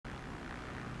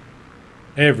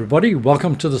Hey everybody,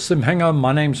 welcome to the Simhanger.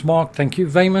 My name's Mark. Thank you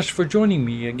very much for joining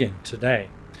me again today.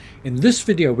 In this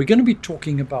video we're going to be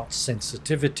talking about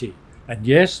sensitivity. And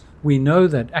yes, we know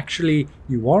that actually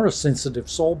you are a sensitive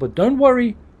soul, but don't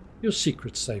worry, your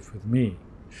secret's safe with me.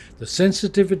 The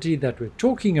sensitivity that we're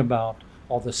talking about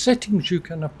are the settings you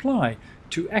can apply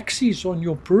to axes on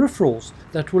your peripherals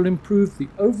that will improve the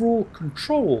overall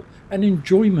control and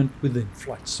enjoyment within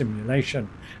flight simulation.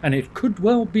 And it could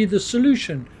well be the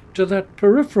solution to that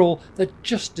peripheral that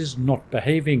just is not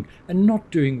behaving and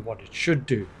not doing what it should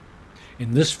do.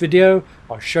 In this video,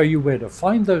 I'll show you where to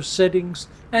find those settings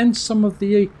and some of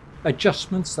the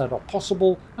adjustments that are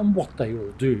possible and what they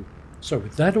all do. So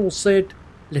with that all said,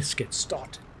 let's get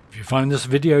started. If you find this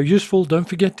video useful, don't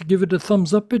forget to give it a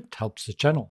thumbs up, it helps the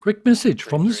channel. Quick message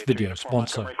from this video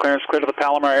sponsor. Clearance clear to the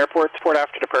Palomar Airport, port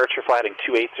after departure, flighting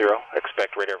 280,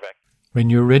 expect radar vec. When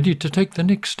you're ready to take the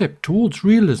next step towards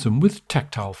realism with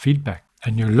tactile feedback,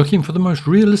 and you're looking for the most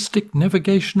realistic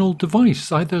navigational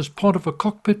device either as part of a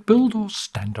cockpit build or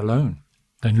standalone,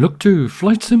 then look to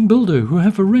Flight Sim Builder, who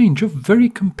have a range of very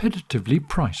competitively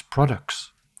priced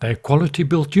products. Their quality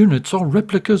built units are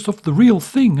replicas of the real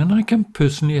thing, and I can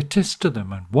personally attest to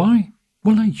them. And why?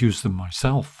 Well, I use them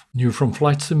myself. New from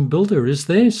Flight Sim Builder is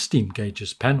their Steam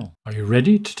Gauges panel. Are you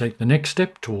ready to take the next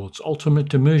step towards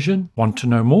ultimate immersion? Want to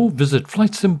know more? Visit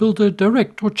Flight Sim Builder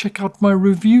direct or check out my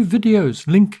review videos,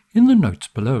 link in the notes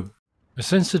below. A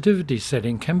sensitivity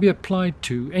setting can be applied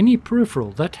to any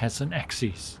peripheral that has an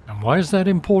axis. And why is that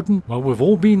important? Well, we've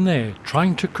all been there,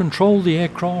 trying to control the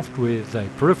aircraft with a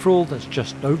peripheral that's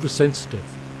just oversensitive.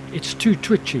 It's too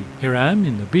twitchy. Here I am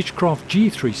in the Beechcraft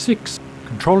G36,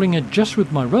 controlling it just with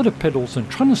my rudder pedals and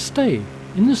trying to stay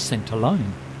in the center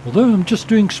line. Although I'm just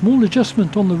doing small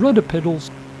adjustment on the rudder pedals,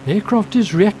 the aircraft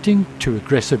is reacting too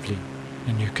aggressively,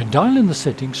 and you can dial in the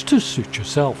settings to suit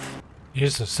yourself.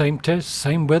 Here's the same test,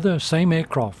 same weather, same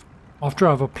aircraft. After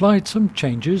I've applied some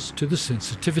changes to the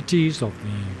sensitivities of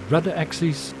the rudder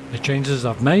axis, the changes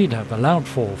I've made have allowed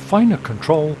for finer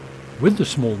control with the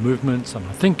small movements, and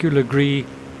I think you'll agree,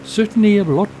 certainly a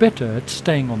lot better at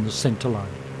staying on the center line.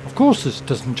 Of course, this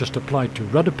doesn't just apply to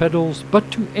rudder pedals, but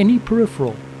to any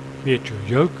peripheral, be it your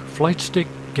yoke, flight stick,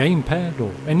 gamepad,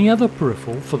 or any other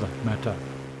peripheral for that matter.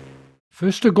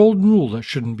 First, a golden rule that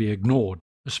shouldn't be ignored,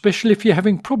 especially if you're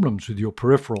having problems with your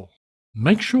peripheral.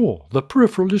 Make sure the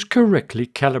peripheral is correctly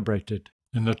calibrated.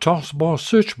 In the taskbar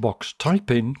search box,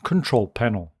 type in Control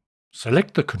Panel.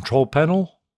 Select the Control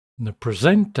Panel, and they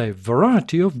present a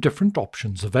variety of different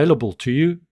options available to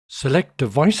you. Select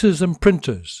Devices and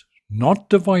Printers. Not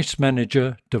Device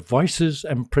Manager, Devices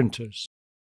and Printers.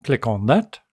 Click on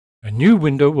that. A new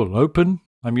window will open.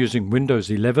 I'm using Windows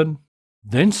 11.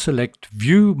 Then select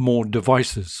View More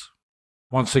Devices.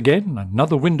 Once again,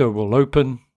 another window will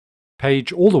open.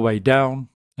 Page all the way down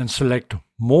and select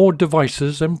More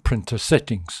Devices and Printer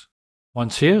Settings.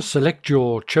 Once here, select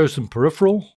your chosen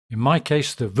peripheral. In my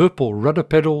case, the Peripheral rudder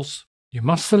pedals. You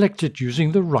must select it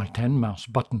using the right-hand mouse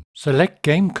button. Select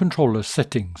Game Controller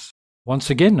Settings.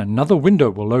 Once again, another window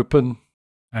will open,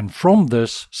 and from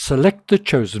this, select the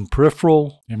chosen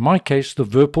peripheral, in my case the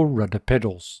Peripheral rudder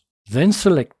pedals. Then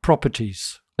select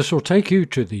Properties. This will take you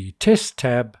to the Test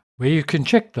tab, where you can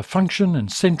check the function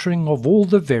and centering of all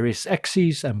the various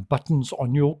axes and buttons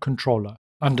on your controller.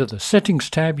 Under the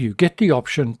Settings tab, you get the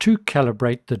option to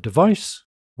calibrate the device,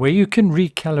 where you can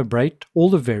recalibrate all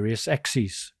the various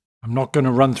axes. I'm not going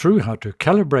to run through how to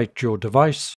calibrate your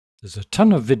device. There's a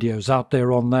ton of videos out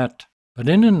there on that. But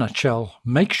in a nutshell,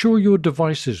 make sure your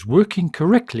device is working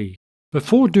correctly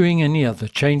before doing any other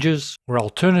changes, or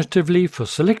alternatively for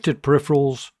selected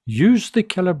peripherals, use the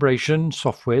calibration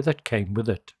software that came with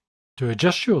it. To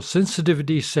adjust your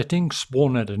sensitivity settings,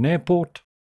 spawn at an airport,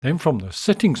 then from the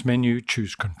Settings menu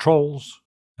choose Controls,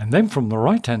 and then from the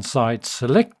right hand side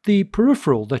select the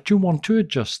peripheral that you want to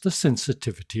adjust the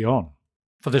sensitivity on.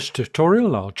 For this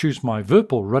tutorial I'll choose my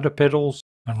Peripheral rudder pedals,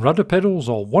 and rudder pedals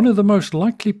are one of the most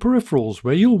likely peripherals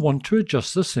where you'll want to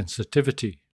adjust the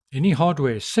sensitivity. Any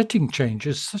hardware setting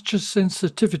changes such as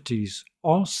sensitivities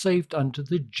are saved under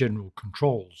the general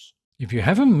controls. If you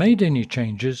haven't made any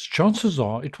changes, chances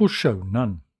are it will show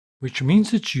none, which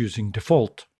means it's using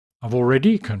default. I've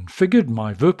already configured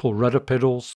my Peripheral rudder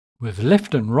pedals with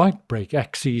left and right brake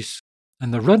axes,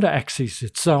 and the rudder axis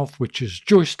itself, which is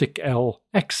joystick L,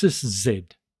 axis Z.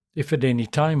 If at any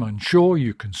time unsure,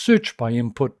 you can search by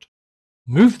input,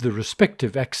 move the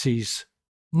respective axes,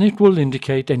 and it will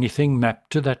indicate anything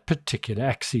mapped to that particular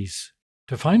axis.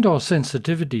 To find our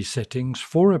sensitivity settings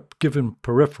for a given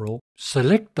peripheral,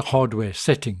 select the hardware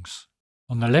settings.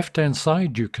 On the left-hand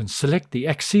side, you can select the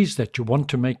axes that you want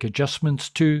to make adjustments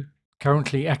to,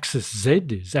 Currently axis Z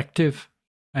is active,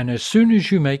 and as soon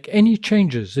as you make any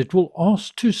changes it will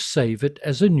ask to save it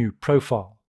as a new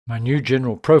profile. My new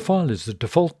general profile is the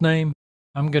default name.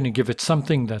 I'm going to give it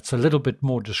something that's a little bit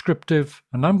more descriptive,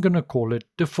 and I'm going to call it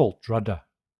default rudder.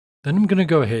 Then I'm going to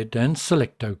go ahead and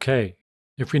select OK.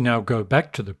 If we now go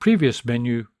back to the previous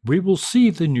menu, we will see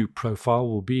the new profile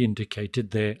will be indicated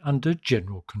there under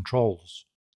General Controls.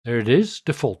 There it is,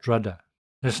 default rudder.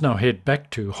 Let's now head back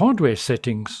to hardware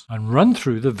settings and run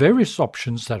through the various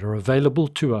options that are available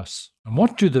to us. And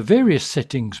what do the various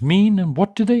settings mean and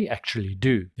what do they actually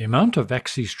do? The amount of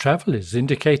axis travel is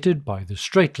indicated by the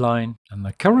straight line and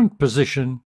the current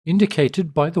position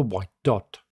indicated by the white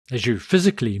dot. As you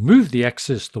physically move the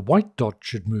axis, the white dot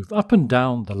should move up and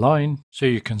down the line so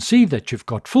you can see that you've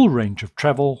got full range of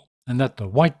travel and that the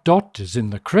white dot is in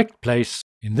the correct place,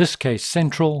 in this case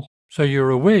central, so you're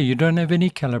aware you don't have any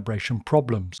calibration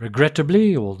problems.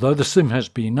 Regrettably, although the sim has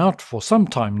been out for some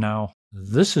time now,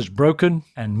 this is broken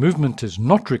and movement is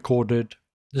not recorded.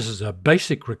 This is a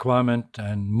basic requirement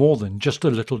and more than just a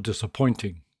little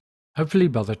disappointing. Hopefully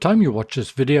by the time you watch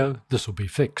this video, this will be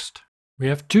fixed. We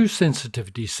have two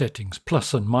sensitivity settings,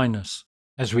 plus and minus.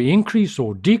 As we increase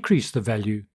or decrease the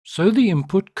value, so the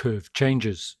input curve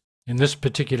changes. In this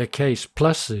particular case,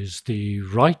 plus is the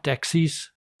right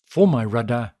axis for my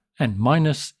rudder, and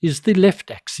minus is the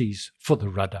left axis for the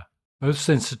rudder. Both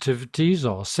sensitivities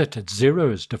are set at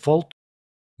 0 as default.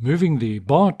 Moving the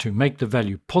bar to make the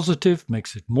value positive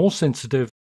makes it more sensitive,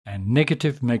 and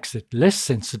negative makes it less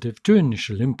sensitive to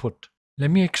initial input. Let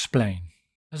me explain.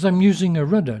 As I'm using a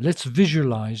rudder, let's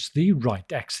visualize the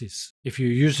right axis. If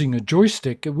you're using a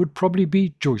joystick, it would probably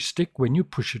be joystick when you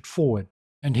push it forward.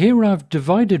 And here I've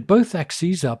divided both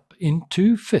axes up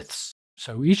into fifths,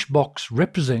 so each box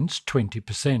represents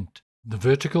 20%. The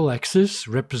vertical axis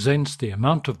represents the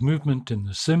amount of movement in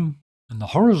the sim, and the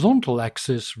horizontal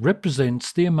axis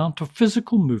represents the amount of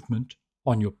physical movement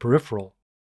on your peripheral.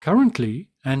 Currently,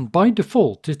 and by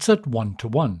default, it's at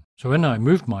 1:1. So when I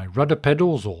move my rudder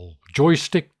pedals or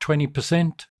joystick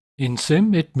 20%, in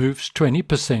sim it moves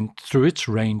 20% through its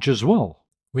range as well.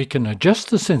 We can adjust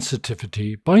the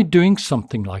sensitivity by doing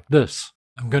something like this.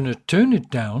 I'm going to turn it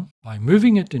down by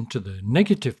moving it into the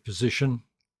negative position.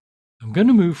 I'm going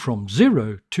to move from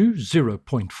 0 to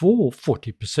 0.4 or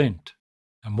 40%.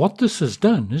 And what this has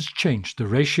done is changed the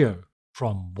ratio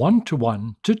from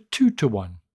 1:1 to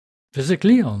 2:1.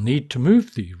 Physically, I'll need to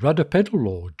move the rudder pedal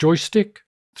or joystick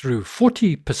through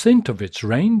 40% of its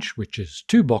range, which is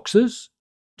 2 boxes,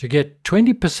 to get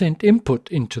 20% input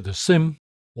into the sim,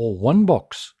 or 1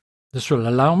 box. This will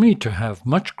allow me to have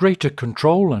much greater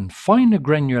control and finer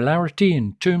granularity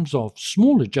in terms of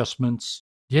small adjustments,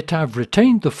 yet I've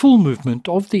retained the full movement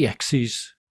of the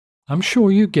axes. I'm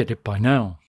sure you get it by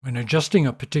now. When adjusting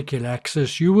a particular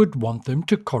axis, you would want them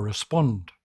to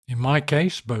correspond. In my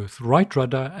case, both right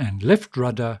rudder and left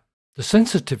rudder, the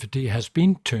sensitivity has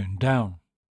been turned down,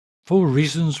 for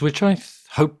reasons which I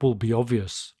hope will be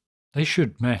obvious. They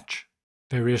should match.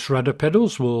 Various rudder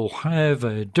pedals will have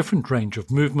a different range of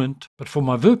movement, but for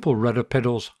my Peripheral rudder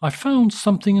pedals, I found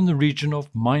something in the region of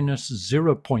minus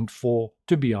 0.4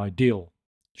 to be ideal.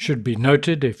 Should be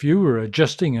noted, if you were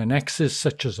adjusting an axis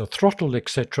such as a throttle,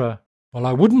 etc., while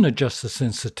I wouldn't adjust the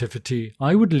sensitivity,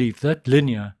 I would leave that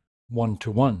linear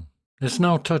 1:1. Let's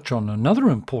now touch on another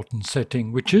important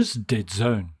setting, which is dead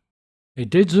zone. A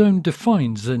dead zone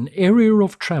defines an area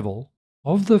of travel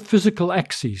of the physical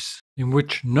axis in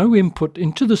which no input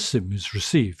into the sim is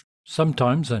received.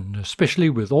 Sometimes, and especially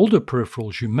with older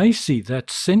peripherals, you may see that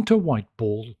center white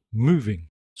ball moving.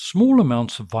 Small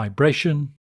amounts of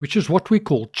vibration, which is what we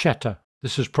call chatter.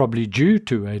 This is probably due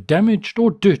to a damaged or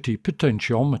dirty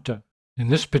potentiometer. In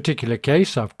this particular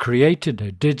case, I've created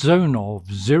a dead zone of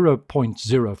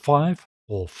 0.05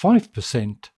 or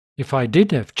 5% if I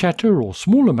did have chatter or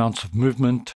small amounts of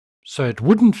movement, so it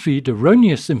wouldn't feed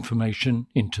erroneous information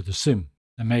into the sim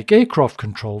and make aircraft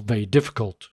control very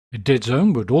difficult. A dead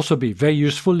zone would also be very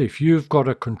useful if you've got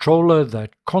a controller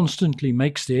that constantly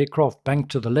makes the aircraft bank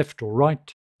to the left or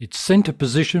right. Its center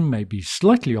position may be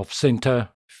slightly off center.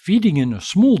 Feeding in a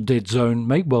small dead zone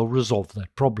may well resolve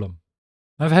that problem.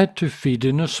 I've had to feed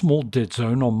in a small dead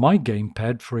zone on my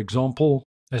gamepad, for example,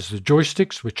 as the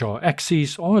joysticks, which are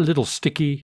axes, are a little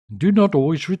sticky and do not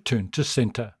always return to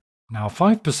center. Now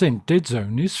 5% dead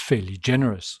zone is fairly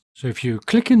generous, so if you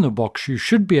click in the box you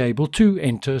should be able to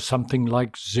enter something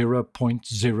like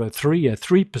 0.03, a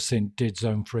 3% dead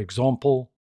zone for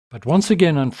example. But once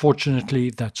again, unfortunately,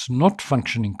 that's not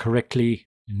functioning correctly.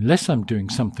 Unless I'm doing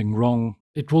something wrong,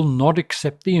 it will not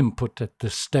accept the input at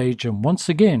this stage, and once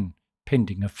again,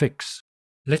 pending a fix.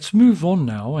 Let's move on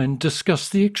now and discuss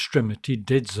the extremity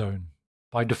dead zone.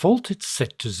 By default, it's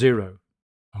set to 0.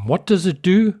 And what does it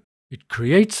do? It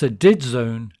creates a dead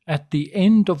zone at the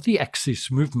end of the axis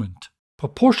movement,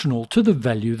 proportional to the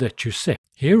value that you set.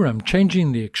 Here I'm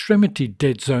changing the extremity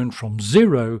dead zone from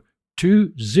 0 to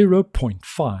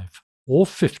 0.5 or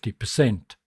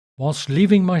 50%, whilst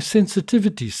leaving my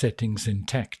sensitivity settings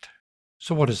intact.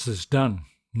 So what has this done?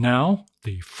 Now,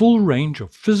 the full range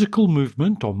of physical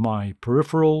movement on my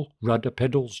peripheral, rudder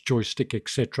pedals, joystick,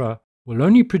 etc. will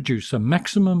only produce a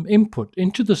maximum input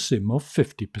into the sim of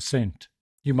 50%.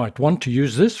 You might want to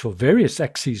use this for various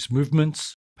axes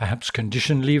movements, perhaps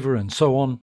condition lever and so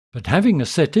on, but having a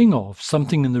setting of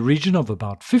something in the region of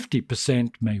about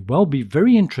 50% may well be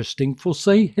very interesting for,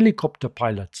 say, helicopter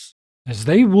pilots, as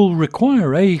they will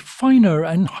require a finer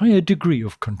and higher degree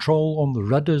of control on the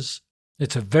rudders.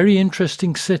 It's a very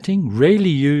interesting setting, rarely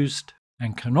used,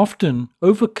 and can often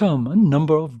overcome a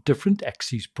number of different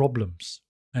axes problems.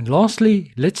 And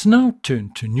lastly, let's now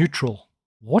turn to neutral.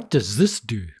 What does this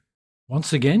do?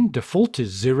 Once again, default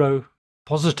is 0.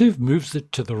 Positive moves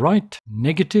it to the right,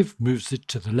 negative moves it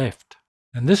to the left.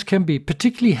 And this can be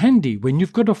particularly handy when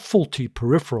you've got a faulty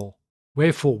peripheral,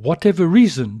 where for whatever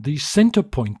reason the center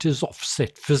point is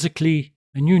offset physically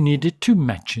and you need it to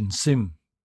match in sim.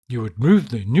 You would move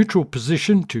the neutral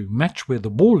position to match where the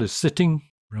ball is sitting.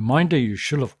 Reminder, you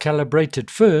should have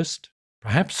calibrated first,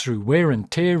 perhaps through wear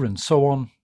and tear and so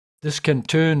on. This can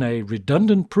turn a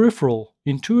redundant peripheral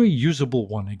into a usable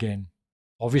one again.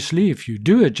 Obviously, if you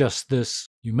do adjust this,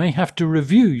 you may have to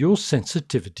review your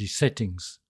sensitivity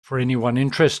settings. For anyone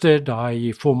interested,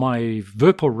 for my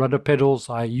Peripheral rudder pedals,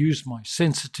 I use my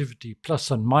sensitivity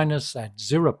plus and minus at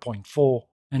 0.4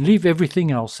 and leave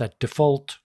everything else at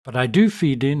default. But I do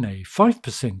feed in a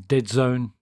 5% dead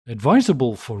zone,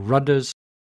 advisable for rudders.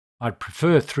 I'd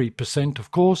prefer 3%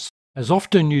 of course, as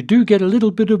often you do get a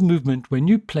little bit of movement when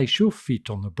you place your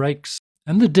feet on the brakes,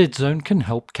 and the dead zone can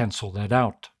help cancel that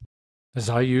out.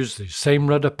 As I use the same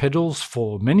rudder pedals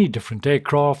for many different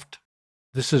aircraft,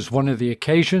 this is one of the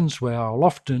occasions where I'll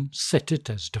often set it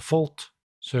as default.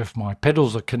 So if my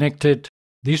pedals are connected,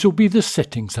 these will be the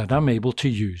settings that I'm able to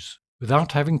use,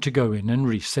 without having to go in and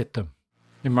reset them.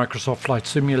 In Microsoft Flight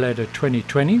Simulator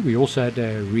 2020, we also had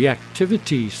a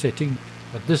reactivity setting,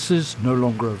 but this is no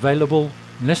longer available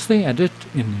unless they add it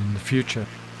in the future.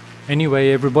 Anyway,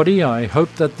 everybody, I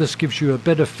hope that this gives you a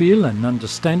better feel and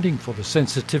understanding for the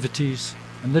sensitivities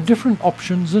and the different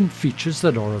options and features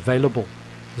that are available.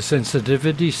 The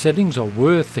sensitivity settings are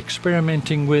worth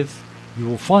experimenting with. You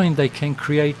will find they can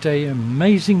create an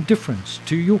amazing difference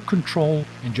to your control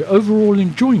and your overall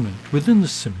enjoyment within the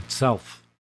sim itself.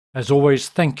 As always,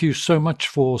 thank you so much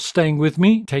for staying with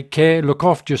me. Take care, look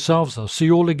after yourselves. I'll see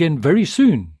you all again very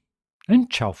soon. And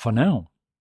ciao for now.